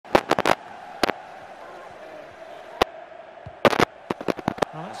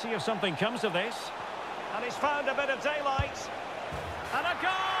Well, let's see if something comes of this. And he's found a bit of daylight. And a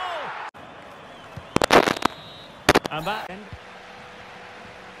goal! And that...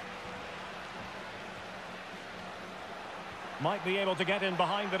 might be able to get in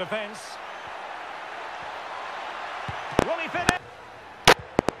behind the defence. Will he finish?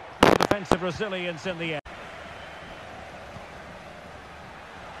 Defensive resilience in the end.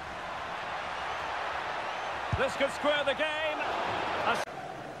 This could square the game.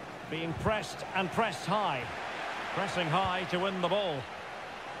 Being pressed and pressed high. Pressing high to win the ball.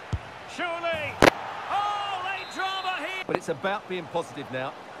 Surely! Oh, late drama here! But it's about being positive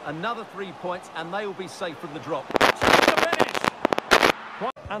now. Another 3 points and they will be safe from the drop.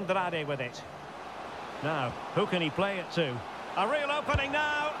 And Dere with it. Now, who can he play it to? A real opening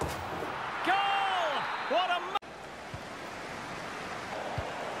now. Goal! What a...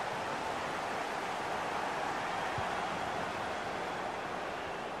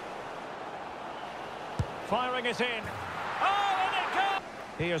 firing it in. Oh, and it goes!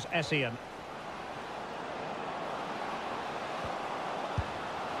 Here's Essien.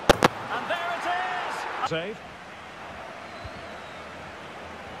 And there it is! Save.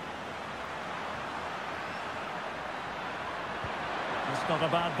 It's not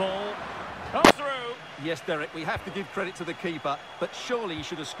a bad ball. Comes through. Yes, Derek, we have to give credit to the keeper, but surely he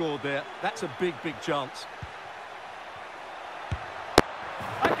should have scored there. That's a big, big chance.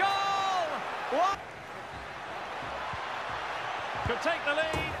 A goal! What? Could take the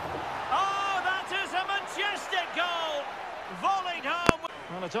lead. Oh, that is a majestic goal! Volleyed home.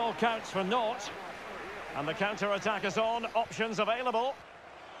 Well, it all counts for naught. And the counter-attack is on. Options available.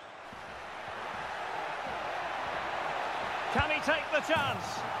 Can he take the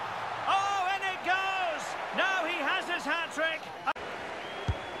chance? Oh, in it goes! Now he has his hat-trick.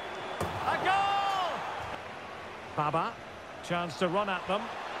 A goal! Baba, chance to run at them.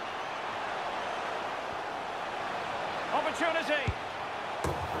 Opportunity!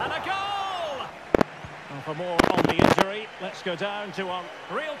 And a goal! And for more on the injury, let's go down to a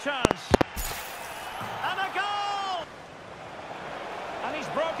real chance. And a goal! And he's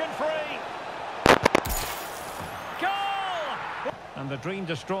broken free. And the Dream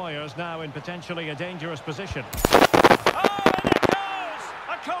Destroyers now in potentially a dangerous position. Oh, and it goes!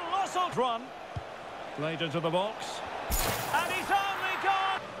 A colossal run. Played into the box. And he's only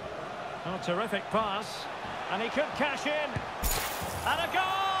gone! Oh, terrific pass. And he could cash in. And a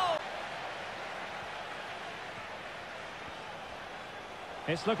goal!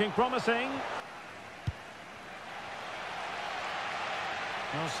 It's looking promising.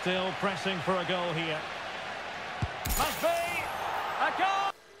 Well, still pressing for a goal here. Must be! A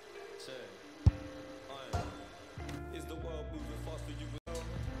goal! Is the world moving faster you will?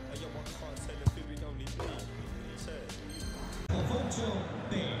 And yo, I can't tell if it would only be.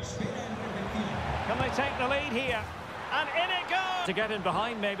 Can they take the lead here? And in it goes! To get in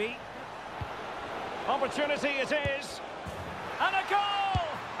behind, maybe. Opportunity it is. And a goal!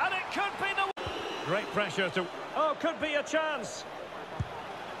 And it could be the... great pressure to... oh, could be a chance.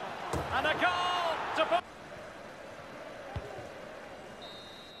 And a goal to...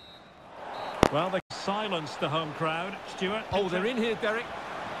 well, they silenced the home crowd. Stuart. Oh, they're in here, Derek.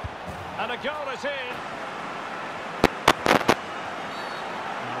 And a goal is in.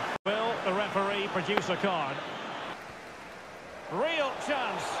 Will the referee produce a card? Real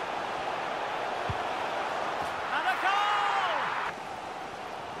chance. And a goal!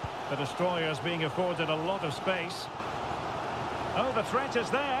 The Destroyers being afforded a lot of space. Oh, the threat is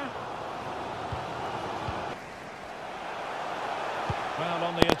there. Well,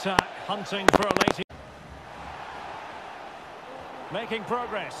 on the attack, hunting for a late... making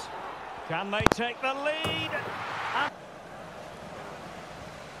progress. Can they take the lead? And...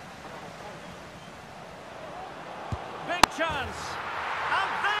 big chance.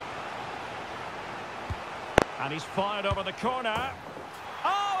 And he's fired over the corner.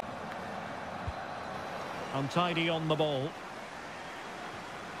 Oh! Untidy on the ball.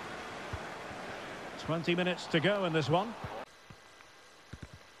 20 minutes to go in this one.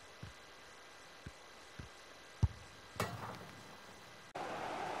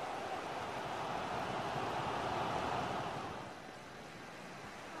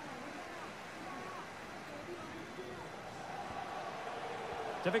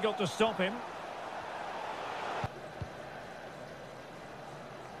 Difficult to stop him.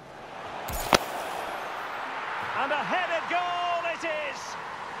 And a headed goal it is!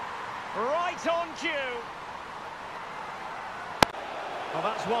 Right on cue. Well,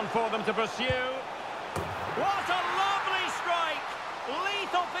 that's one for them to pursue. What a lovely strike!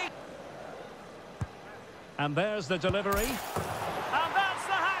 Lethal feat. And there's the delivery. And that's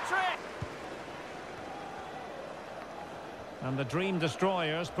And the Dream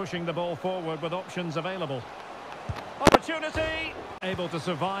Destroyers pushing the ball forward with options available. Opportunity! Able to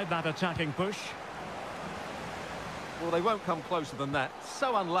survive that attacking push. Well, they won't come closer than that.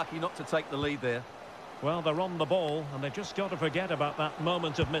 So unlucky not to take the lead there. Well, they're on the ball, and they've just got to forget about that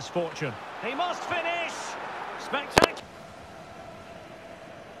moment of misfortune. He must finish! Spectacular!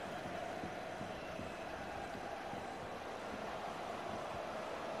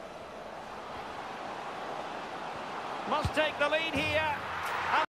 Must take the lead here.